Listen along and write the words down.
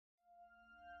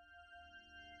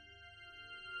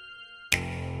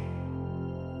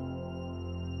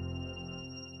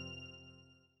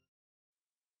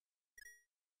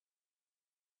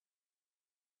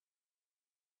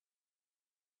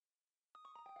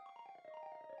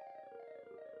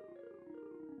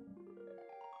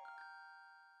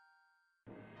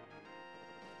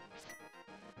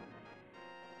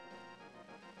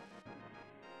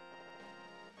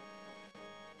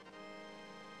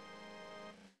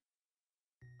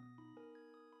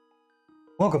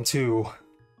Welcome to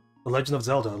The Legend of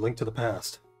Zelda: Link to the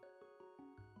Past.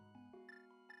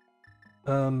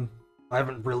 I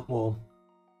haven't really, well,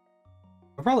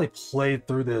 I probably played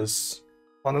through this,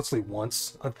 honestly,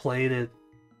 once. I've played it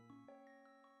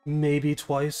maybe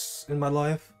twice in my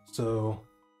life, so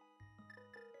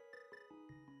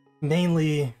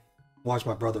mainly watch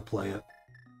my brother play it.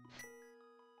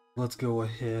 Let's go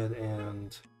ahead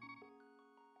and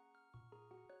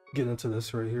get into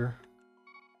this right here.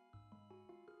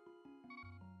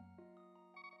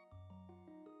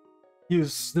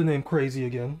 Use the name Crazy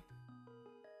again,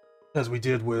 as we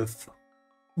did with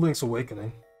Link's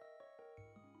Awakening.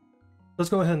 Let's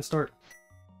go ahead and start.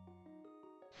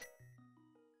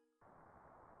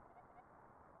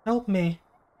 Help me.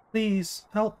 Please,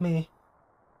 help me.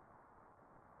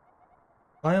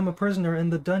 I am a prisoner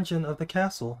in the dungeon of the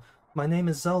castle. My name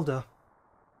is Zelda.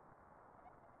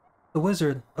 The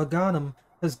wizard, Agahnim,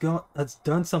 has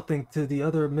done something to the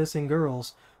other missing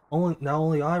girls. Now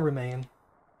only I remain.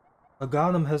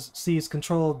 Agahnim has seized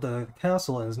control of the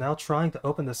castle and is now trying to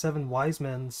open the Seven Wise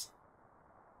Men's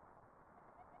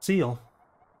seal.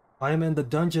 I am in the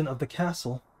dungeon of the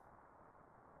castle.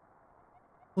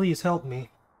 Please help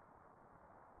me.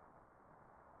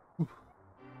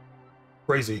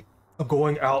 Crazy. I'm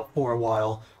going out for a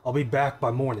while. I'll be back by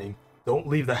morning. Don't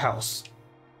leave the house.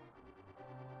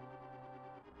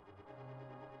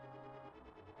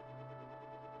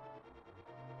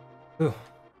 Ugh.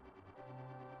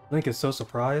 Link is so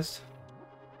surprised.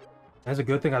 That's a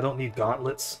good thing I don't need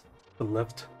gauntlets to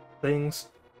lift things.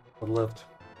 Or lift.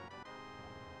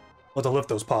 Well, to lift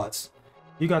those pots.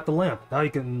 You got the lamp. Now you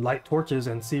can light torches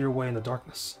and see your way in the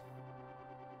darkness.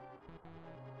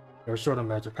 You're short on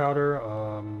magic powder.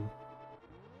 I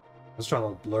was trying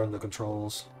to learn the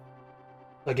controls.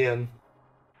 Again.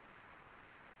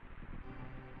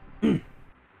 I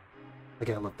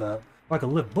can't lift that. I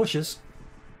can lift bushes.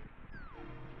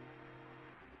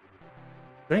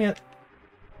 Dang it.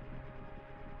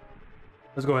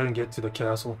 Let's go ahead and get to the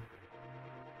castle.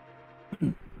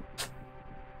 Yeah,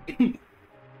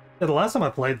 the last time I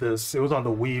played this, it was on the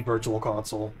Wii Virtual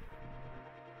Console.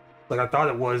 Like, I thought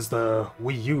it was the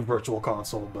Wii U Virtual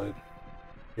Console, but...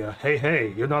 yeah,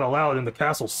 hey, you're not allowed in the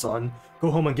castle, son.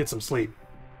 Go home and get some sleep.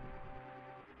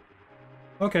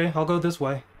 Okay, I'll go this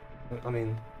way. I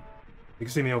mean, you can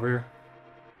see me over here.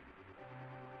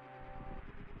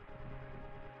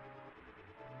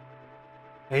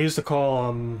 I used to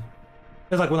call,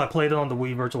 it's like when I played it on the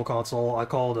Wii Virtual Console, I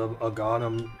called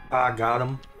Agahnim, I got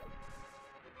him.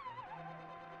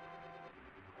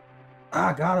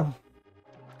 I got him.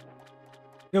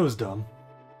 It was dumb.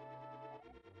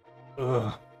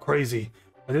 Ugh, Crazy.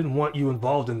 I didn't want you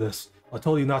involved in this. I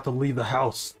told you not to leave the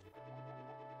house.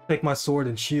 Take my sword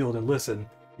and shield and listen.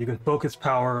 You can focus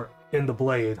power in the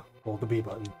blade, hold the B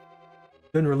button.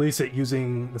 Then release it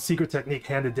using the secret technique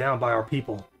handed down by our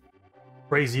people.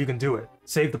 Crazy, you can do it.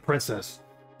 Save the princess.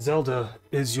 Zelda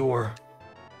is your...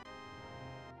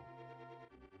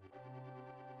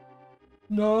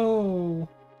 No.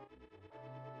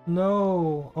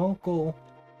 No, Uncle.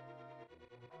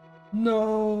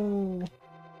 No.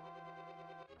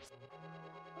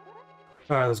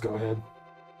 Alright, let's go ahead.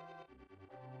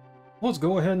 Let's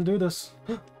go ahead and do this.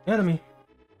 Enemy.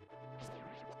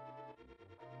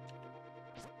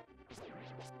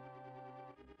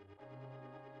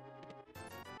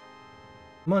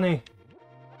 Money.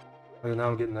 Okay, now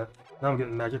I'm getting that. Now I'm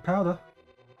getting magic powder.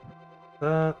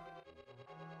 That.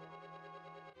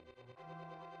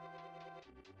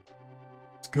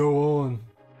 Let's go on.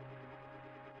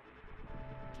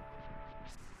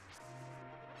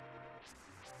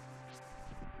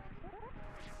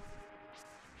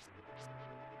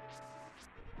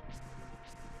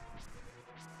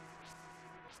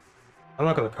 I'm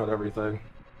not gonna cut everything.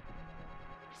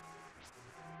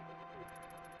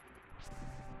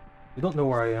 You don't know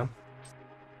where I am.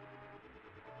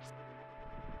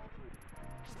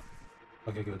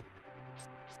 Okay, good.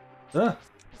 Ah!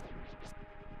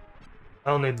 I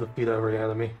don't need to beat every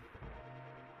enemy.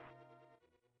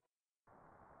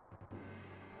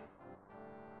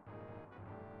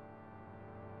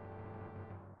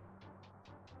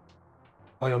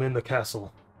 I am in the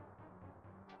castle.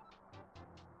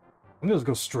 I'm gonna just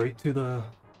go straight to the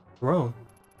throne.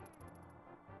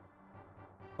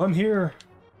 I'm here!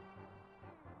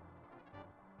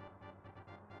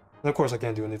 And of course I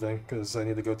can't do anything, because I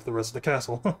need to go to the rest of the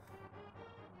castle.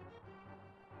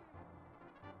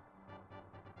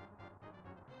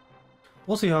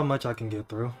 We'll see how much I can get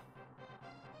through.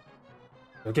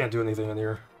 I can't do anything in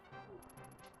here.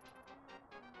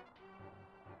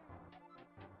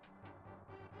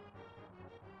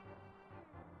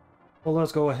 Well,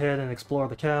 let's go ahead and explore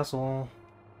the castle.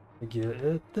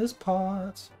 Get this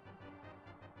pot.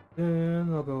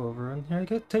 And I'll go over and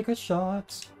here, take a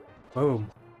shot.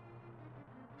 Boom.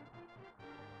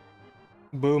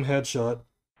 Boom, headshot.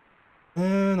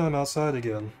 And I'm outside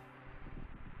again.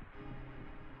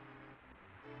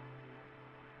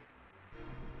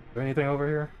 Is there anything over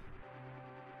here?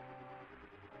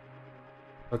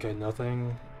 Okay,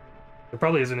 nothing. There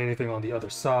probably isn't anything on the other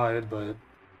side, but,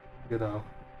 you know.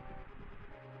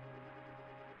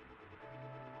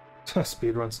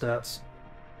 Speedrun stats.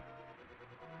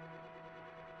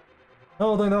 I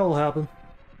don't think that will happen.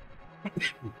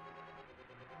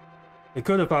 It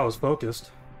could if I was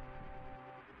focused.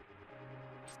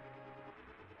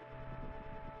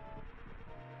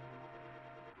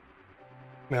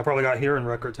 I mean, I probably got here in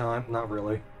record time. Not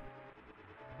really.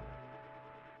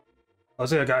 I'll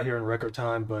say I got here in record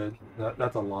time, but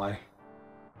that's a lie.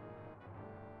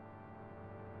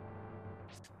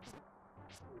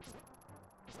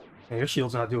 Hey, your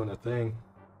shield's not doing a thing.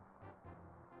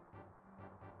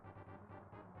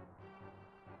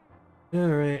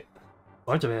 Alright.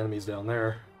 Bunch of enemies down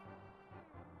there.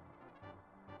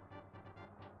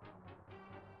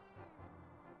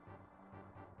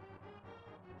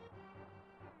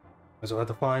 So I have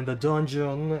to find the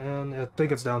dungeon, and I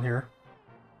think it's down here.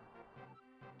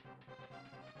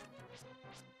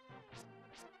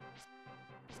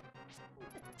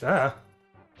 Ah!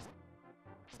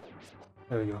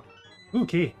 There we go. Ooh,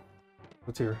 key!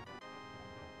 What's here?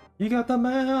 You got the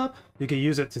map! You can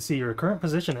use it to see your current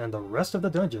position and the rest of the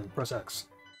dungeon. Press X.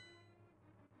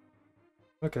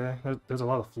 Okay, there's a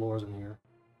lot of floors in here.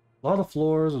 A lot of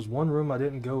floors. There's one room I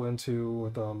didn't go into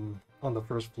with, on the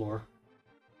first floor.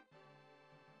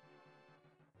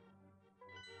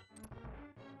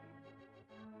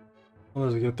 Well,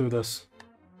 let's get through this.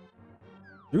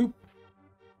 Oop!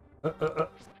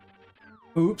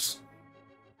 Oops.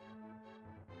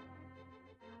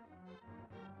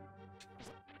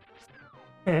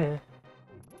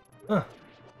 Huh.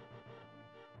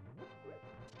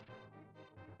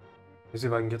 Let's see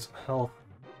if I can get some health.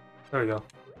 There we go.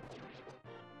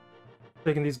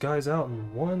 Taking these guys out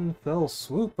in one fell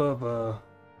swoop of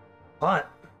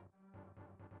pot.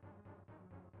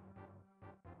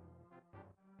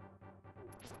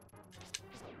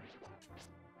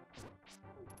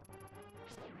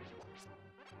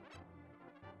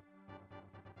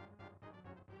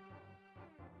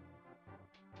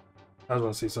 I just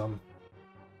want to see some.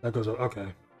 That goes, okay.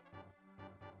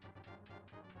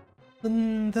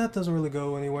 Then that doesn't really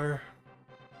go anywhere.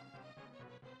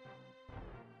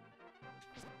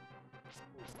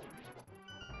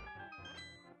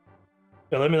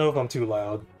 Yeah, let me know if I'm too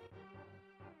loud.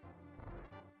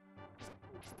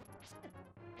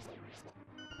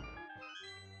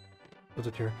 What's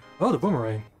it here? Oh, the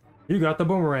boomerang. You got the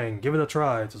boomerang. Give it a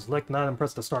try. Just select not and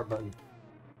press the start button.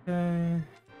 Okay.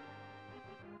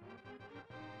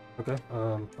 Okay,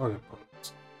 okay.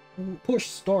 Push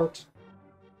start.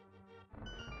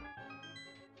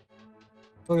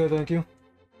 Okay, thank you.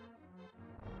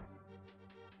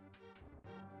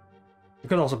 It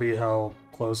could also be how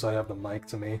close I have the mic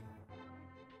to me.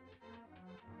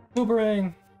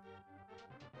 Boomerang!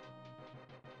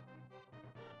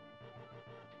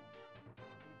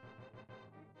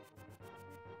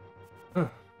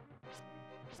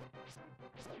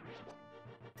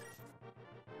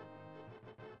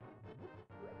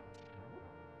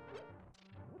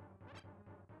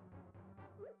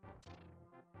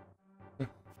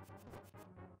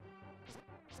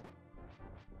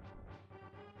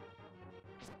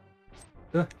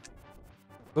 Huh.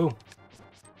 Boom.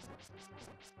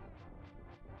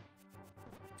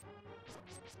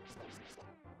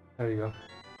 There you go.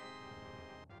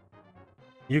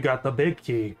 You got the big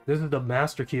key. This is the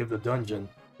master key of the dungeon.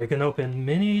 It can open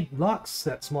many locks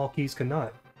that small keys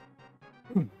cannot.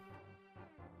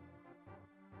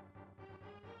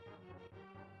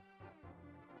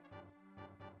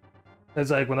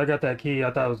 It's like when I got that key,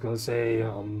 I thought I was gonna say,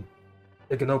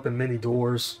 it can open many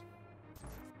doors.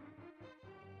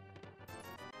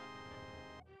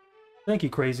 Thank you,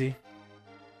 Crazy.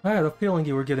 I had a feeling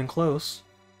you were getting close.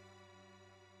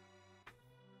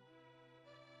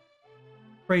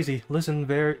 Crazy, listen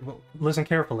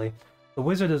carefully. The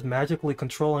wizard is magically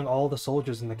controlling all the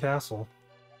soldiers in the castle.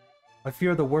 I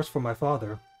fear the worst for my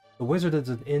father. The wizard is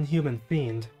an inhuman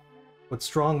fiend with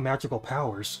strong magical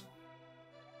powers.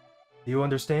 Do you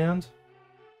understand?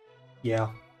 Yeah.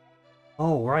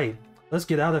 Oh, right. Let's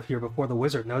get out of here before the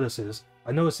wizard notices.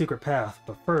 I know a secret path,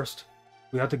 but first,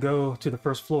 we have to go to the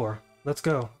first floor. Let's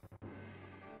go.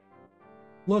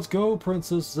 Let's go,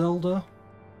 Princess Zelda.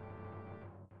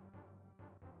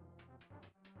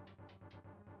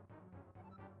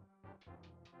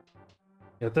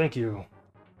 Yeah, thank you.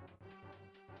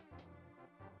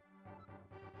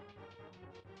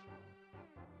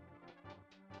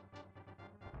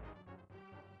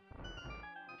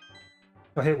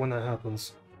 I hate when that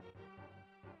happens.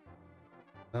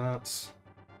 That's...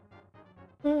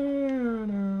 I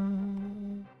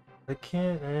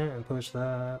can't push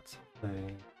that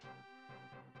thing.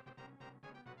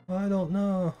 I don't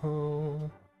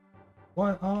know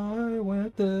why I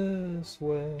went this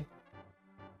way.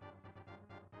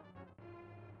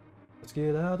 Let's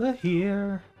get out of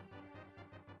here.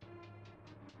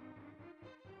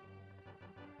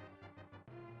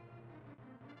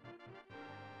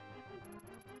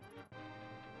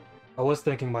 I was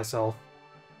thinking myself.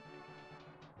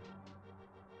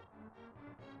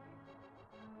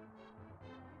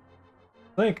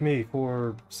 Thank me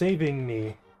for saving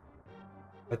me.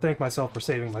 I thank myself for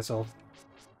saving myself.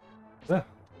 Yeah.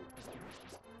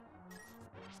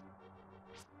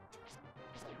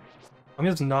 I'm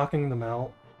just knocking them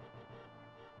out.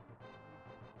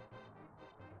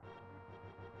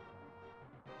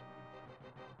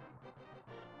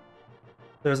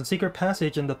 There's a secret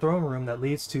passage in the throne room that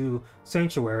leads to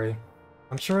Sanctuary.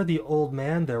 I'm sure the old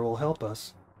man there will help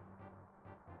us.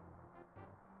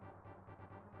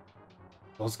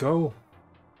 Let's go.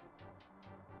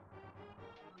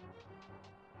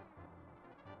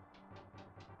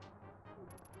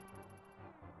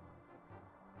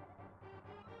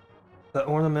 That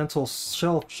ornamental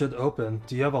shelf should open.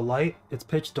 Do you have a light? It's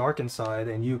pitch dark inside,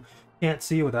 and you can't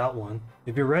see without one.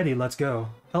 If you're ready, let's go.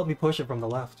 Help me push it from the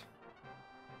left.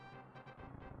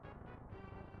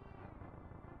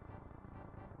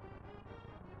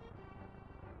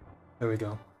 There we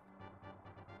go.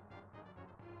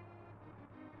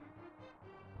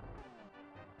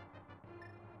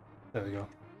 There we go.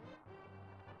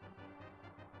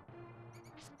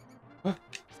 Huh.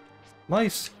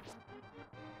 Mice!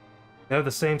 They have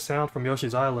the same sound from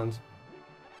Yoshi's Island.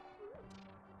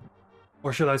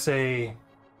 Or should I say,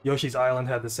 Yoshi's Island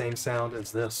had the same sound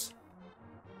as this.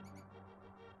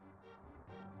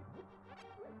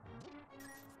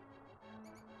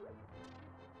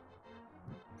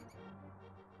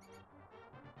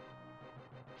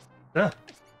 Ah!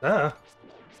 Ah!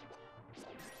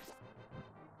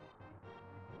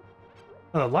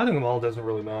 Lighting them all doesn't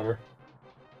really matter.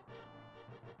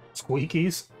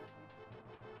 Squeakies?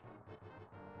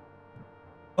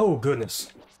 Oh,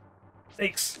 goodness.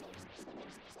 Thanks.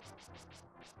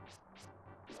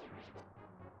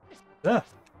 Ah!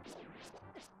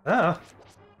 Ah!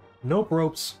 Nope,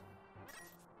 ropes.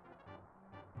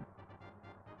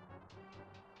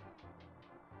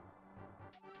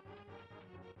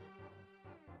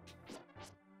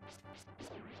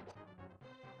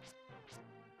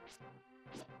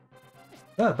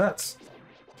 Ah, bats.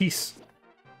 Keys.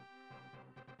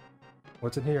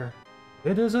 What's in here?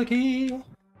 It is a key!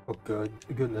 Oh,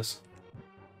 goodness.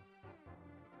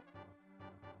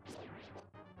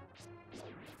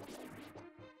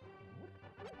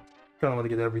 Kinda want to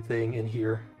get everything in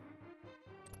here.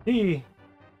 Hey!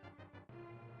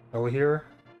 Are we here?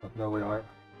 Oh, no, we aren't.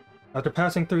 After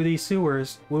passing through these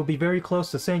sewers, we'll be very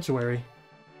close to Sanctuary.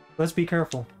 Let's be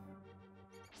careful.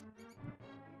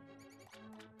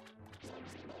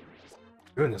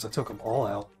 Goodness, I took them all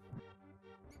out.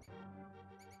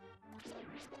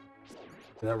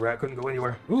 That rat couldn't go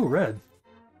anywhere. Ooh, red.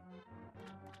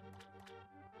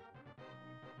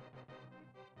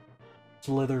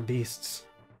 Slither beasts.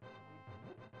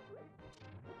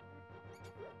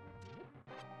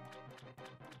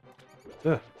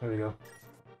 Yeah, there we go.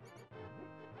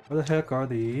 What the heck are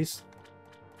these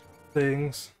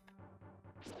things?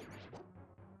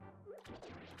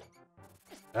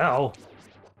 Ow!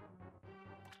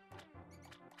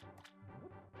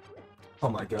 Oh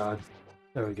my god.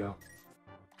 There we go.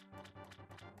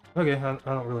 Okay, I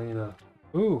don't really need a...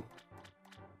 Ooh!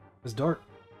 It's dark.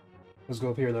 Let's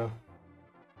go up here, though.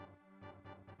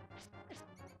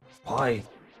 Why?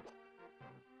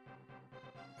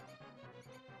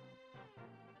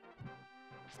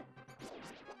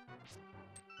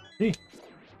 Hey!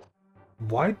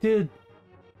 Why did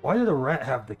a rat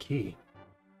have the key?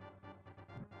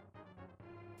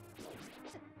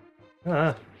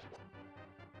 Ah.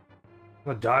 I'm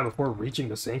gonna die before reaching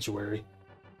the Sanctuary.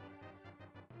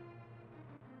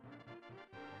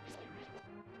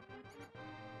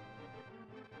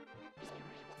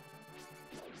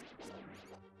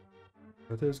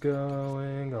 What is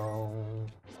going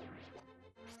on?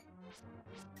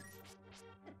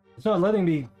 It's not letting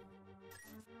me...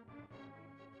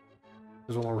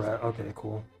 There's one more rat. Okay,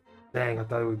 cool. Dang, I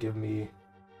thought it would give me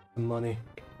some money.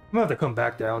 I'm gonna have to come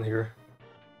back down here.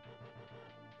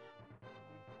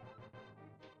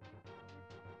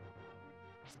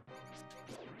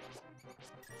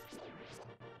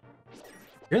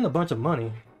 Getting a bunch of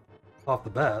money off the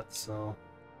bat, so...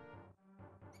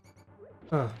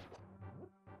 Huh.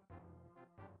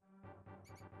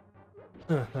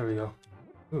 There we go.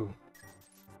 Ooh.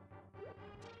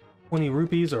 20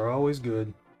 rupees are always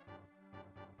good.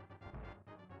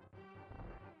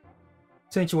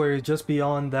 Sanctuary is just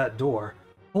beyond that door.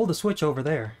 Hold the switch over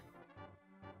there.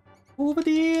 Over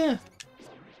there!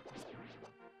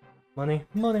 Money,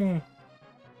 money!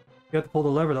 You have to pull the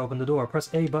lever to open the door. Press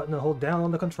A button and hold down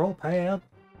on the control pad.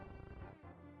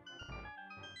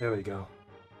 There we go.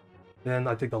 Then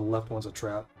I think the left one's a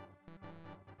trap.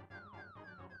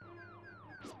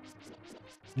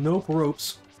 Nope,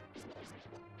 ropes.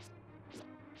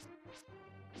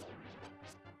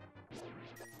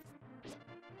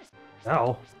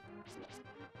 Ow.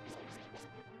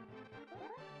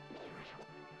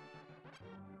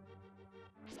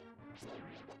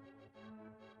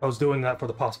 I was doing that for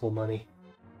the possible money.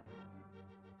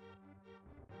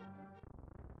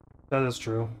 That is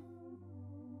true.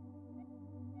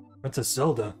 Princess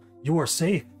Zelda, you are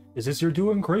safe. Is this your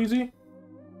doing, Crazy?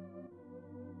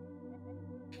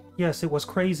 Yes, it was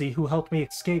Crazy who helped me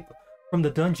escape from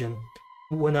the dungeon.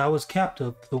 When I was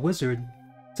captive, the wizard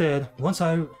said, once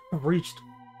I reached...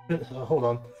 hold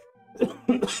on.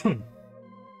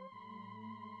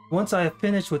 Once I have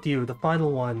finished with you, the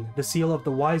final one, the seal of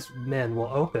the wise men will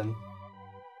open.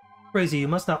 Crazy, you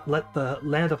must not let the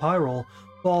land of Hyrule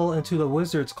fall into the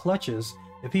wizard's clutches.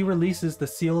 If he releases the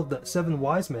seal of the 7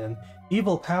 wise men,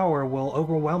 evil power will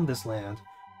overwhelm this land.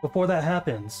 Before that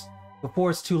happens, before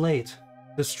it's too late,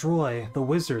 destroy the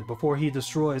wizard before he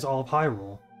destroys all of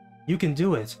Hyrule. You can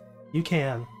do it. You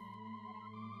can.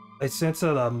 I sense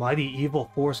that a mighty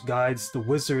evil force guides the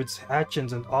wizard's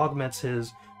actions and augments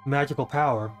his magical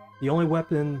power. The only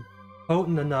weapon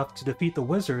potent enough to defeat the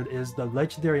wizard is the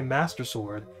legendary Master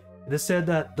Sword. It is said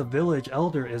that the village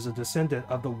elder is a descendant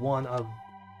of the one of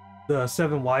the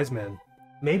 7 wise men.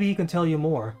 Maybe he can tell you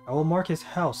more. I will mark his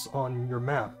house on your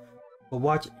map, but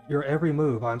watch your every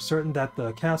move. I'm certain that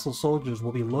the castle soldiers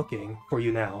will be looking for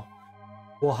you now.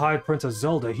 We'll hide Princess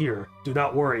Zelda here. Do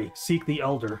not worry. Seek the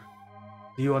elder.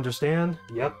 Do you understand?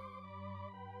 Yep.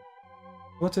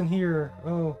 What's in here?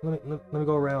 Oh, let me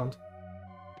go around.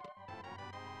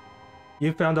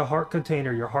 You found a heart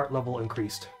container. Your heart level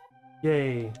increased.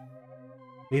 Yay.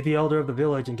 Meet the elder of the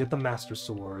village and get the Master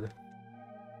Sword.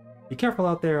 Be careful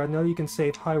out there. I know you can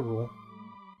save Hyrule.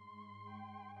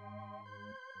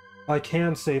 I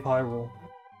can save Hyrule.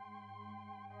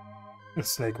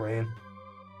 Snake Rain.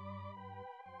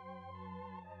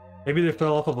 Maybe they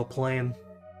fell off of a plane.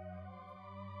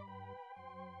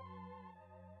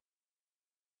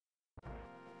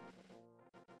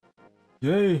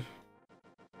 Yay!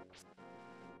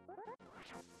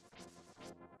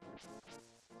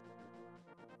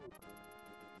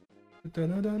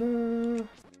 Da-da-da-da.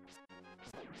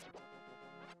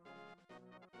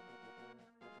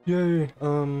 Yay!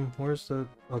 Where's the...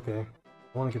 Okay.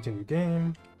 I want to continue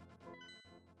game.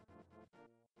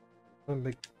 Let me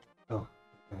make... Oh,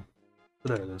 okay.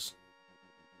 There it is.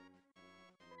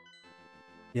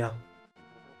 Yeah.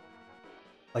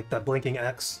 Like that blinking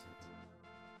X.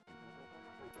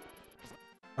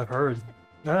 I've heard.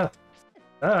 Ah!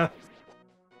 Ah!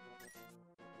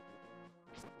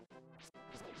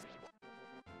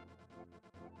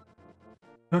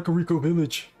 Kakariko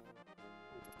Village.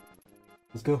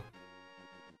 Let's go.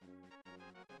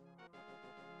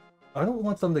 I don't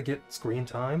want them to get screen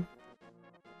time.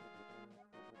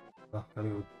 Oh, gotta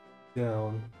go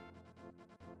down.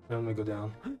 Let me go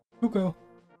down. Huko!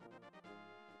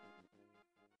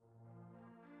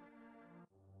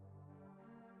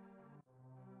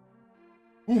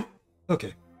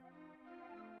 Okay.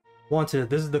 Wanted,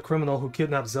 this is the criminal who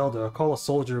kidnapped Zelda. Call a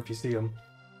soldier if you see him.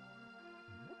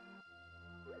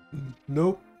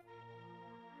 Nope.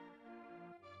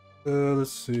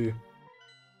 Let's see.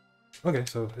 Okay,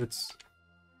 so it's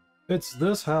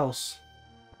this house.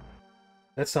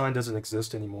 That sign doesn't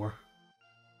exist anymore.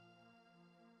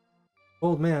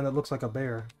 Old man, that looks like a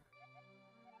bear.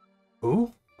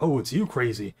 Who? Oh, it's you,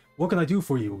 Crazy. What can I do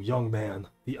for you, young man?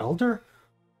 The elder?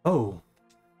 Oh.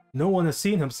 No one has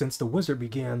seen him since the wizard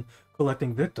began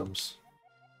collecting victims.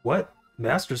 What?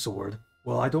 Master Sword?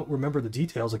 Well, I don't remember the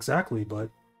details exactly, but...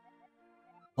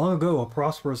 Long ago, a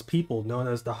prosperous people known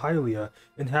as the Hylia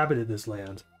inhabited this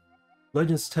land.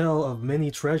 Legends tell of many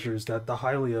treasures that the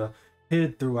Hylia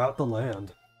hid throughout the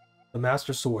land. The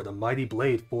Master Sword, a mighty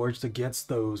blade forged against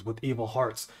those with evil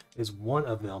hearts, is one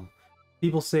of them.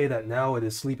 People say that now it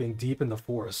is sleeping deep in the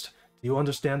forest. Do you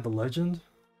understand the legend?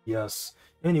 Yes.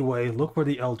 Anyway, look for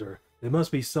the elder. There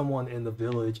must be someone in the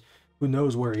village who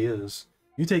knows where he is.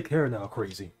 You take care now,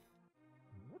 Crazy.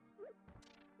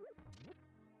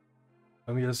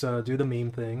 Let me just do the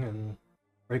meme thing and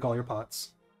break all your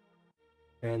pots.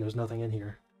 And there's nothing in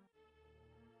here.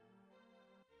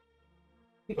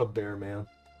 A bear, man.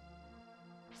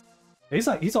 He's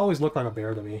always looked like a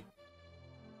bear to me.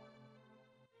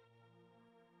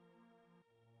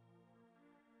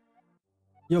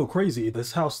 Yo, crazy.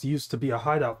 This house used to be a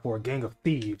hideout for a gang of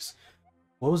thieves.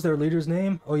 What was their leader's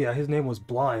name? Oh yeah, his name was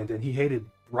Blind, and he hated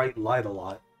bright light a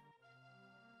lot.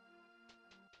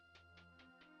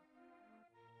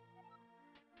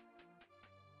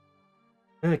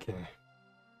 Okay.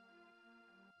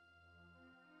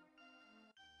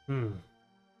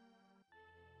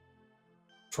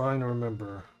 Trying to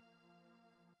remember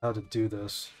how to do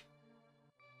this.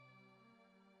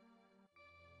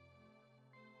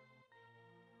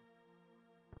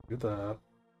 Do that.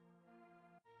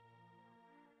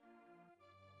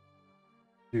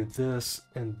 Do this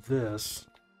and this.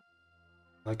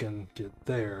 I can get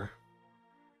there.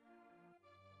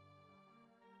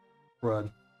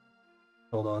 Crud.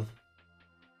 Hold on.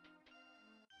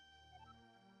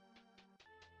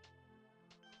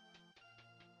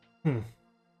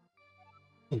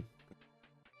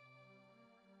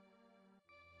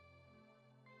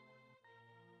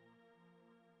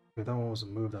 Okay, that one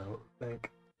wasn't moved, I don't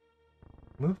think.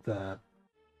 Move that.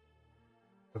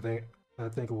 I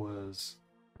think it was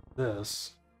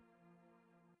this.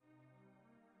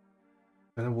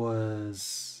 And it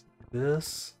was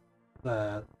this,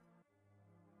 that,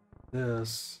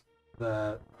 this,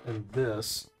 that, and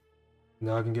this.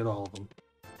 Now I can get all of them.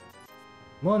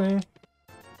 Money!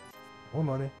 More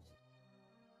money.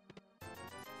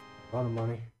 A lot of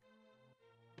money.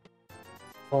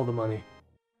 All the money.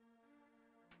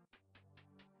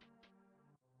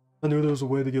 I knew there was a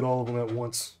way to get all of them at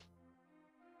once.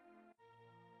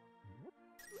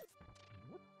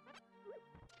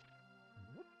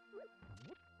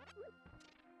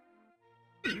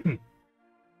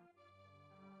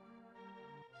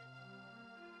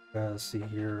 Let's see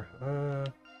here.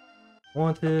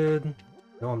 Wanted.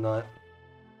 No, I'm not.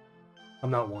 I'm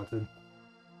not wanted.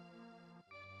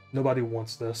 Nobody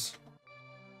wants this.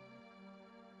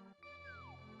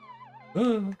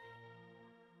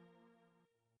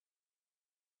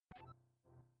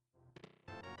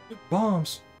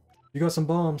 Bombs! You got some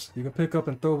bombs. You can pick up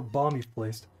and throw a bomb you've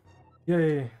placed.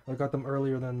 Yay! I got them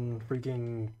earlier than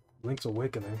freaking Link's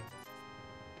Awakening.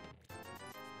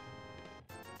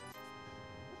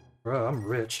 Bruh, I'm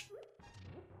rich.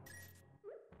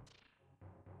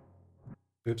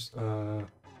 Oops, okay,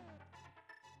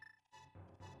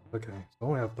 so I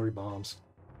only have 3 bombs.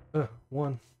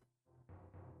 One.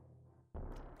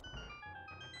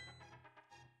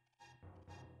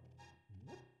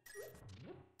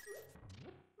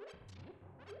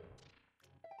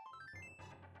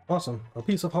 Awesome, a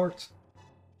piece of heart.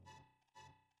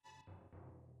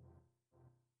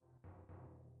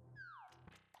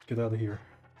 Get out of here.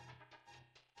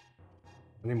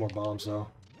 I need more bombs though.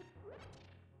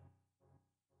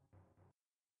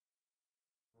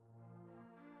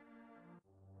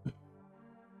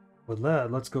 With that,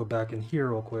 let's go back in here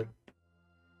real quick.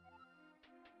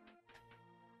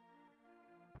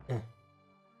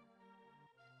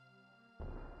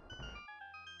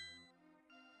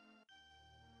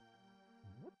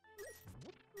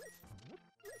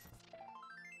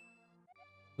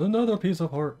 Another piece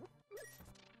of heart.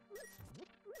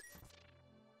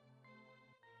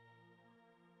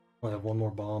 I have one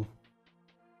more bomb.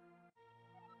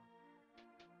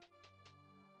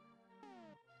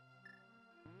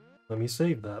 Let me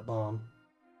save that bomb.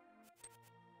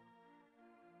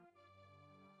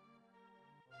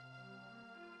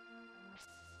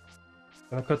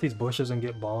 Can I cut these bushes and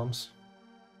get bombs?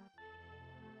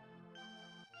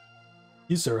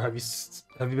 You sir, have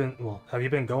you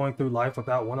been going through life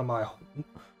without one of my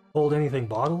hold anything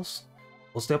bottles?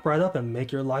 Well, step right up and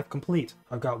make your life complete.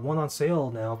 I've got one on sale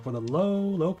now for the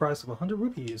low price of 100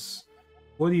 rupees.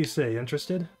 What do you say,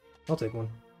 interested? I'll take one.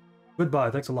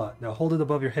 Goodbye, thanks a lot. Now hold it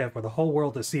above your head for the whole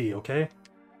world to see, okay?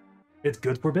 It's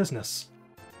good for business.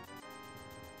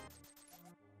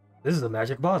 This is a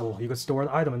magic bottle. You can store an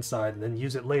item inside and then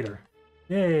use it later.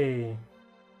 Yay!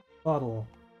 Bottle.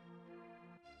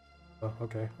 Oh,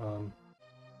 okay, can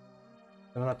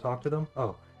I not talk to them?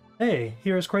 Oh. Hey,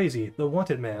 here's Crazy, the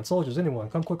wanted man. Soldiers, anyone,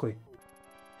 come quickly.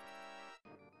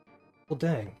 Well,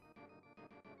 dang.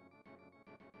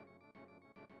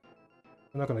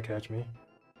 They're not gonna catch me.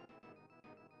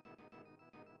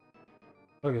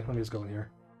 Okay, let me just go in here.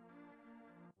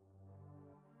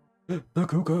 The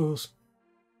cuckoos!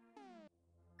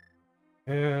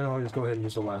 And I'll just go ahead and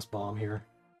use the last bomb here.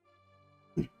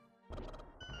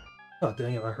 Oh,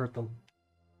 dang it, I hurt them.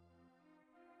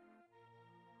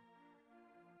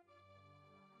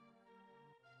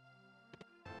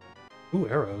 Ooh,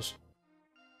 arrows.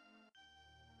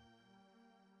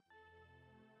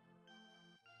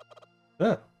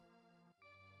 Ah.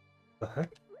 The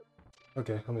heck?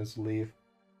 Okay, I'm gonna just leave.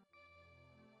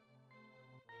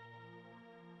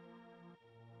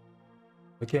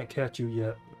 I can't catch you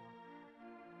yet.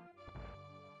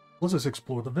 Let's just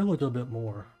explore the village a bit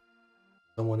more.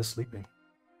 Someone is sleeping.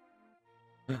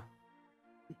 Yeah.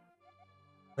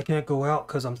 I can't go out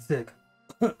because I'm sick.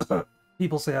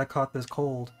 People say I caught this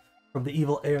cold from the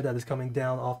evil air that is coming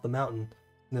down off the mountain.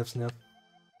 Sniff, sniff.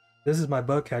 This is my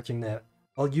bug catching net.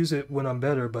 I'll use it when I'm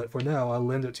better, but for now, I'll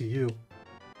lend it to you.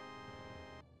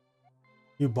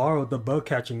 You borrowed the bug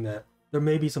catching net. There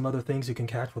may be some other things you can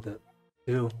catch with it,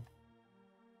 too.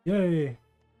 Yay!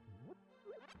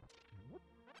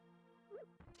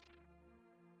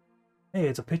 Hey,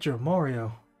 it's a picture of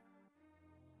Mario.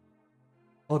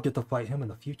 I'll get to fight him in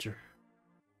the future.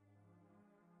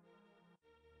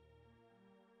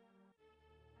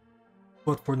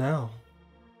 But for now,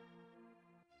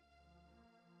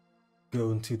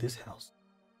 go into this house.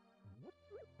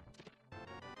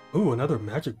 Ooh, another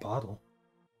magic bottle.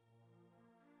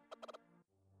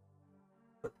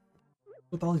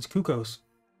 With all these cuckoos.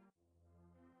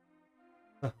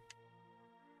 Huh.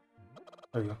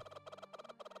 There you go.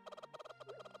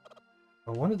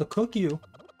 I wanted to cook you.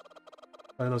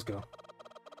 Alright, let's go.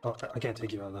 Oh, I can't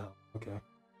take you out of the house. Okay.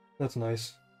 That's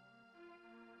nice.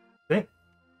 Dang.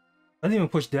 I didn't even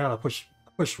push down. I pushed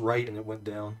right and it went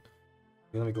down.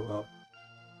 Okay, let me go up.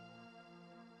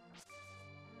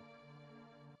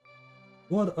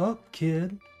 What up,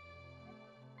 kid?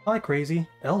 Hi, Crazy.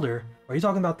 Elder, are you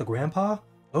talking about the grandpa?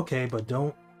 Okay, but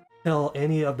don't tell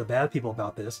any of the bad people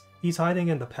about this. He's hiding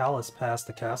in the palace past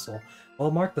the castle.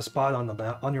 I'll mark the spot on the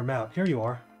map, on your map. Here you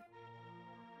are.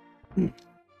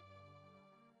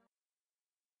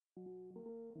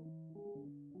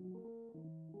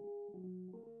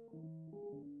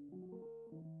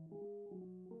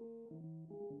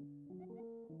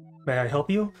 May I help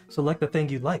you? Select the thing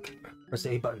you'd like. Press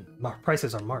the A button.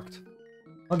 Prices are marked.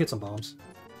 I'll get some bombs.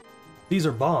 These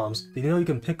are bombs. Did you know you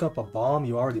can pick up a bomb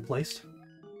you already placed?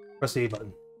 Press the A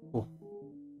button. Cool.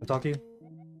 Can I talk to you?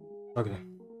 Okay.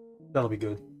 That'll be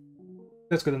good.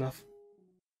 That's good enough.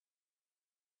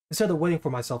 Instead of waiting for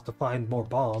myself to find more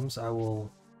bombs, I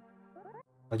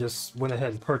just went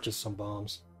ahead and purchased some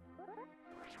bombs.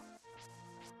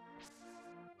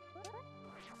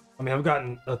 I mean, I've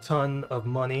gotten a ton of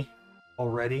money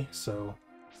already, so...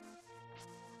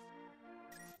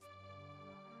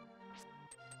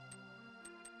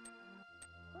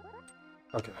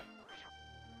 Okay.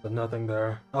 So nothing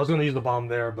there. I was gonna use the bomb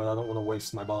there, but I don't want to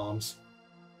waste my bombs.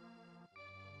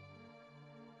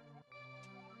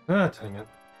 Ah, dang it.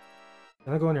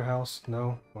 Can I go in your house?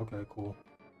 No? Okay, cool.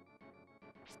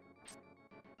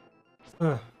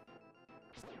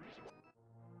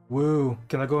 Woo!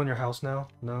 Can I go in your house now?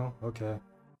 No? Okay.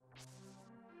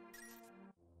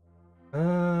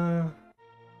 I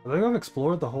think I've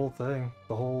explored the whole thing.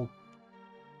 The whole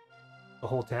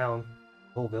town.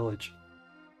 The whole village.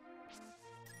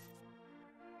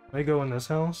 Can I go in this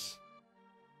house?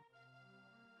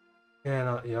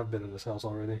 Yeah, yeah, I've been in this house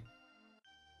already.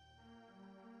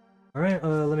 Alright,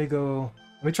 let me go...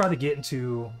 Let me try to get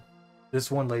into this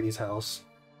one lady's house.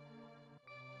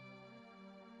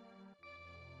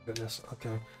 Goodness,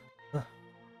 okay.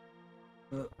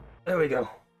 There we go.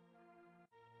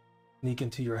 Sneak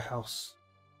into your house.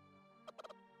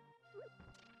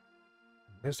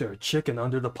 Is there a chicken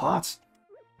under the pots?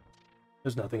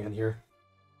 There's nothing in here.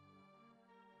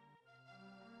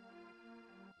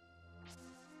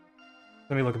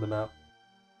 Let me look at the map.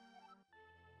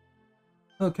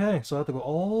 Okay, so I have to go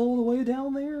all the way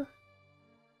down there?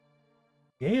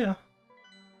 Yeah.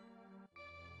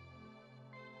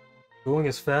 Going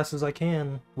as fast as I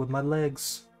can with my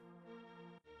legs.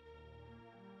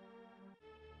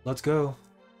 Let's go.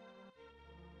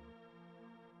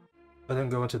 I didn't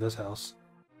go into this house.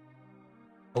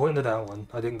 I went into that one.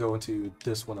 I didn't go into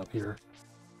this one up here.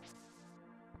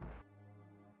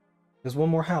 There's one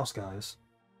more house, guys.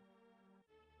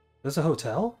 Is this a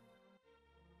hotel?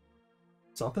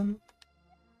 Something?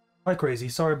 Hi, Crazy.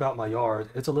 Sorry about my yard.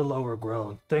 It's a little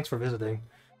overgrown. Thanks for visiting.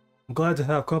 I'm glad to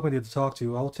have company to talk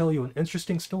to. I'll tell you an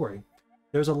interesting story.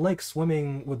 There's a lake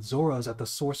swimming with Zoras at the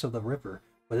source of the river,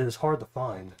 but it is hard to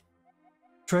find.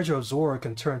 Treasure of Zora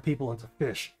can turn people into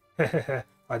fish. Hehehe,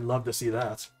 I'd love to see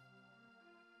that.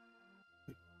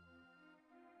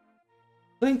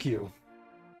 Thank you.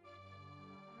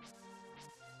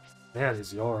 Man,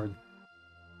 his yard.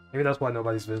 Maybe that's why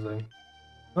nobody's visiting.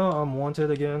 Oh, I'm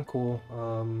wanted again? Cool.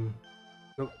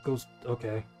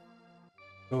 Okay.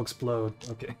 Go explode.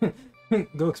 Okay.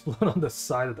 Go explode on the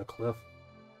side of the cliff.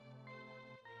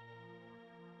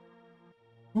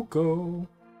 Uko.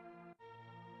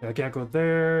 I can't go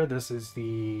there. This is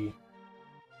the...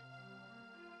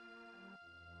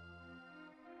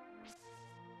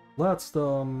 That's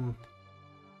the,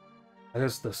 I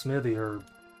guess the smithy or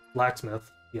blacksmith.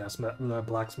 Yeah,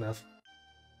 blacksmith.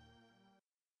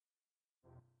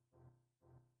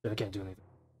 Yeah, I can't do anything.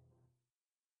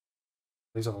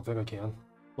 At least I don't think I can.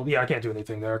 Well, yeah, I can't do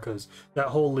anything there because that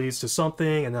hole leads to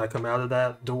something, and then I come out of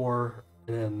that door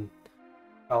and then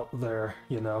out there,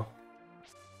 you know.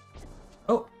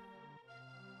 Oh!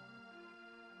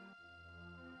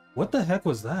 What the heck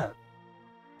was that?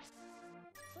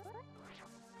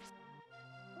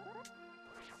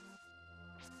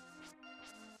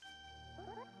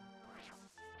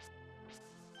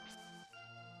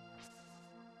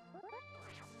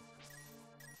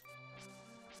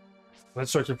 I'm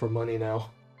searching for money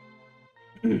now.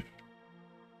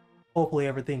 Hopefully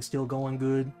everything's still going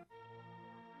good.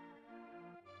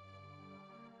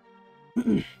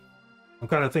 I'm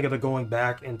kind of thinking of going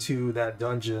back into that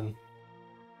dungeon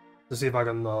to see if I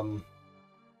can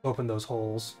open those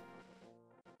holes.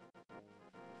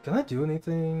 Can I do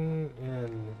anything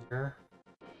in here?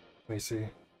 Let me see. This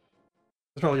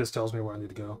probably just tells me where I need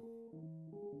to go.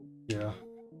 Yeah.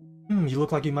 You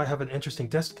look like you might have an interesting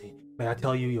destiny. May I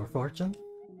tell you your fortune?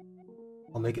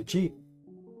 I'll make it cheap.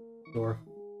 Sure.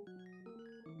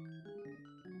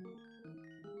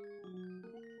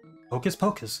 Hocus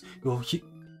pocus.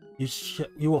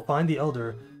 You will find the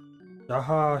elder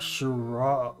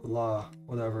Dahashirala,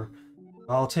 whatever.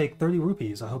 I'll take 30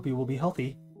 rupees. I hope you will be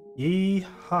healthy. Yee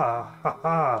ha ha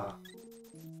ha.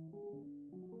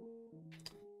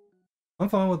 I'm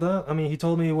fine with that. I mean, he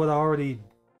told me what I already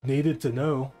needed to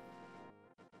know.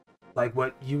 Like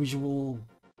what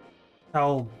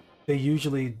how they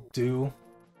usually do.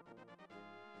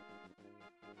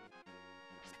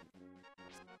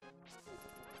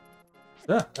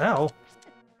 Ah, ow!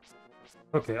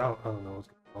 Okay, I don't know what's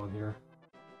going on here.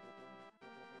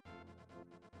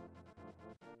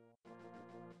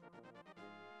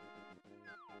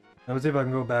 Let's see if I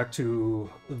can go back to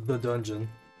the dungeon.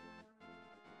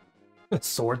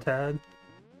 Sword tag?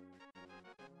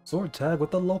 Sword tag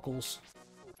with the locals.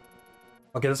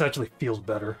 Okay, this actually feels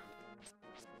better.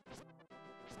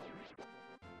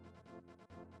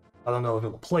 I don't know if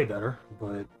it'll play better,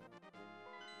 but...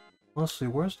 Let's see,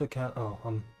 where's the cat? Oh,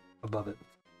 I'm above it.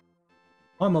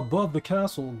 I'm above the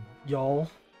castle, y'all.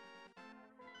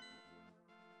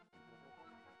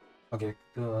 Okay,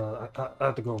 I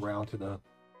have to go around to the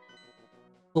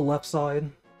left side.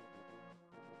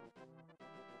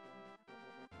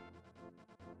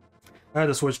 I had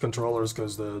to switch controllers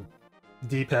because the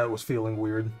D-pad was feeling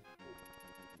weird.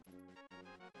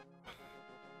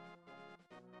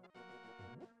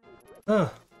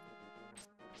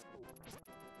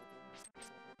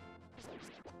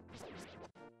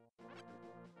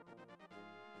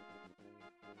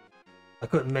 I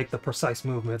couldn't make the precise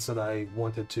movements that I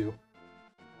wanted to.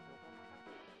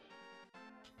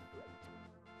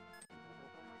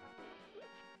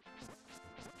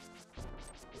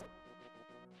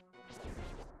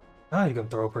 Ah, you can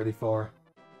throw pretty far.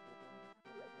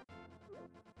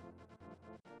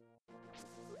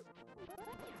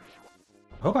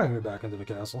 I hope I can get back into the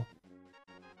castle.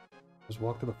 Just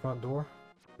walk to the front door?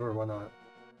 Sure, why not?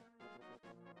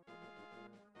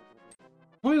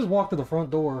 Let me just walk to the front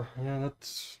door. Yeah,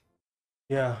 that's...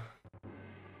 Yeah.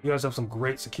 You guys have some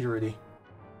great security.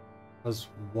 Let's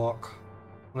walk.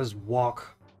 Let's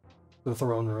walk to the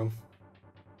throne room.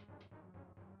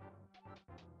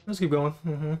 Let's keep going.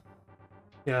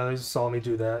 Yeah, they just saw me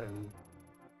do that and...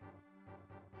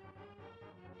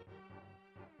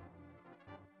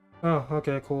 Oh,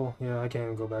 okay, cool. Yeah, I can't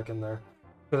even go back in there.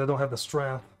 Because I don't have the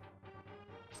strength.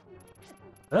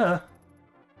 Ah!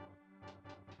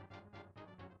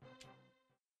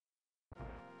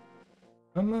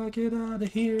 I'm gonna get out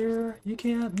of here. You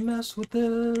can't mess with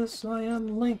this. I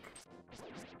am Link.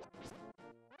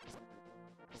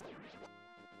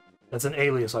 That's an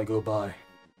alias I go by.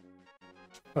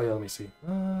 Oh yeah, let me see.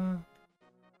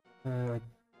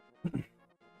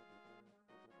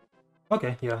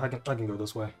 Okay, yeah, I can go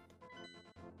this way.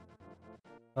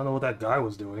 I don't know what that guy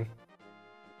was doing.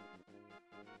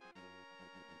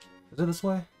 Is it this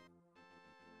way?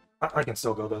 I can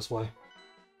still go this way.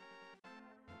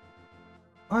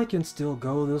 I can still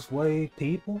go this way,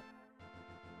 people.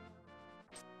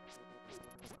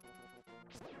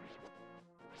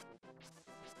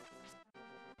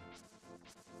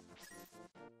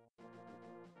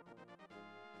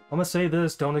 I'm gonna say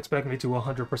this, don't expect me to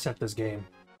 100% this game.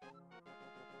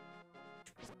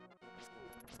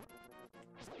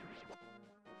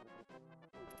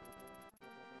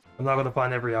 I'm not gonna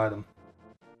find every item.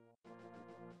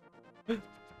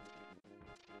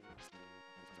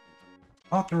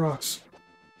 Octoroks.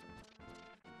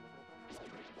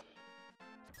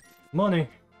 Money.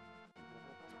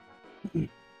 Is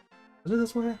it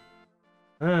this way?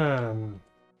 Going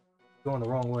the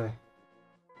wrong way.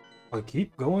 I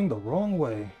keep going the wrong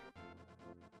way.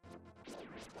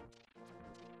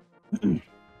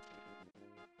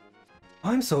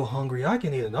 I'm so hungry I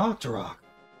can eat an Octorok.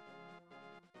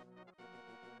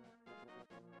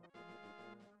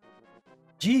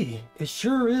 Gee, it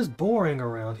sure is boring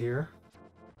around here.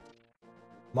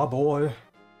 My boy.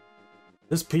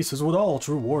 This piece is what all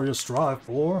true warriors strive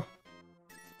for.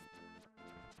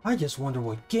 I just wonder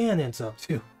what Ganon's up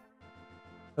to.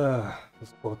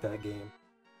 Let's quote that game.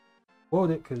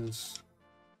 Quote it, cause...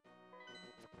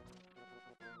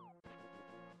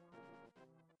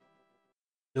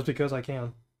 just because I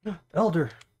can.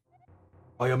 Elder.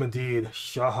 I am indeed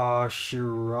Shaha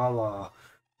Shirala,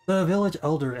 the village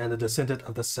elder and a descendant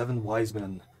of the 7 wise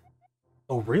men.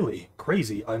 Oh really?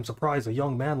 Crazy. I'm surprised a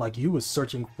young man like you is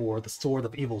searching for the Sword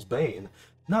of Evil's Bane.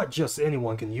 Not just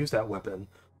anyone can use that weapon.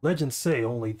 Legends say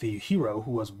only the hero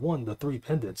who has won the 3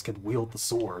 pendants can wield the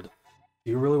sword.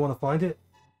 Do you really want to find it?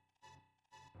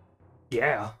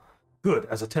 Yeah. Good,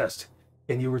 as a test.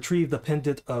 Can you retrieve the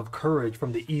Pendant of Courage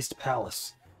from the East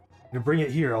Palace? If you bring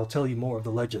it here, I'll tell you more of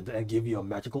the legend and give you a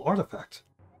magical artifact.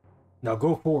 Now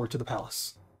go forward to the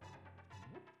palace.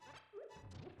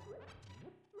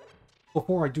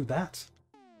 Before I do that,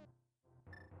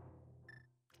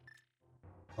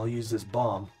 I'll use this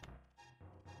bomb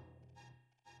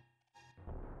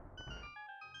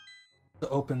to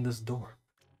open this door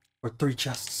for 3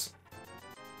 chests.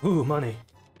 Ooh, money.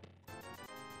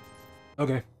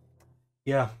 Okay.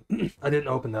 Yeah, I didn't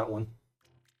open that one.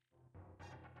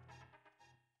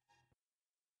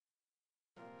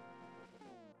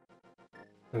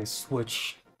 Let me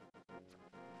switch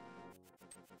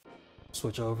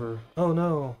over. Oh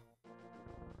no!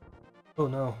 Oh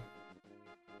no.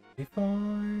 We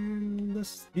find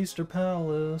this Easter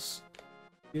Palace.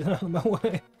 Get out of my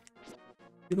way.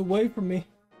 Get away from me.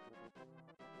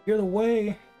 Get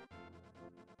away.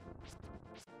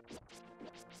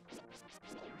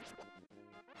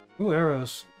 Ooh,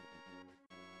 arrows.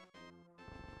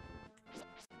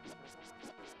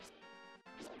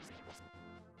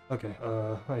 Okay,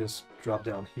 I just drop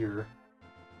down here.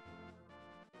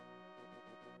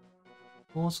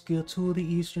 Let's get to the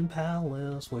Eastern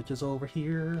Palace, which is over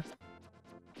here.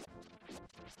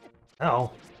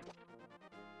 Ow.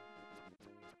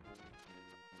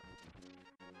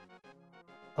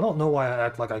 I don't know why I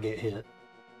act like I get hit.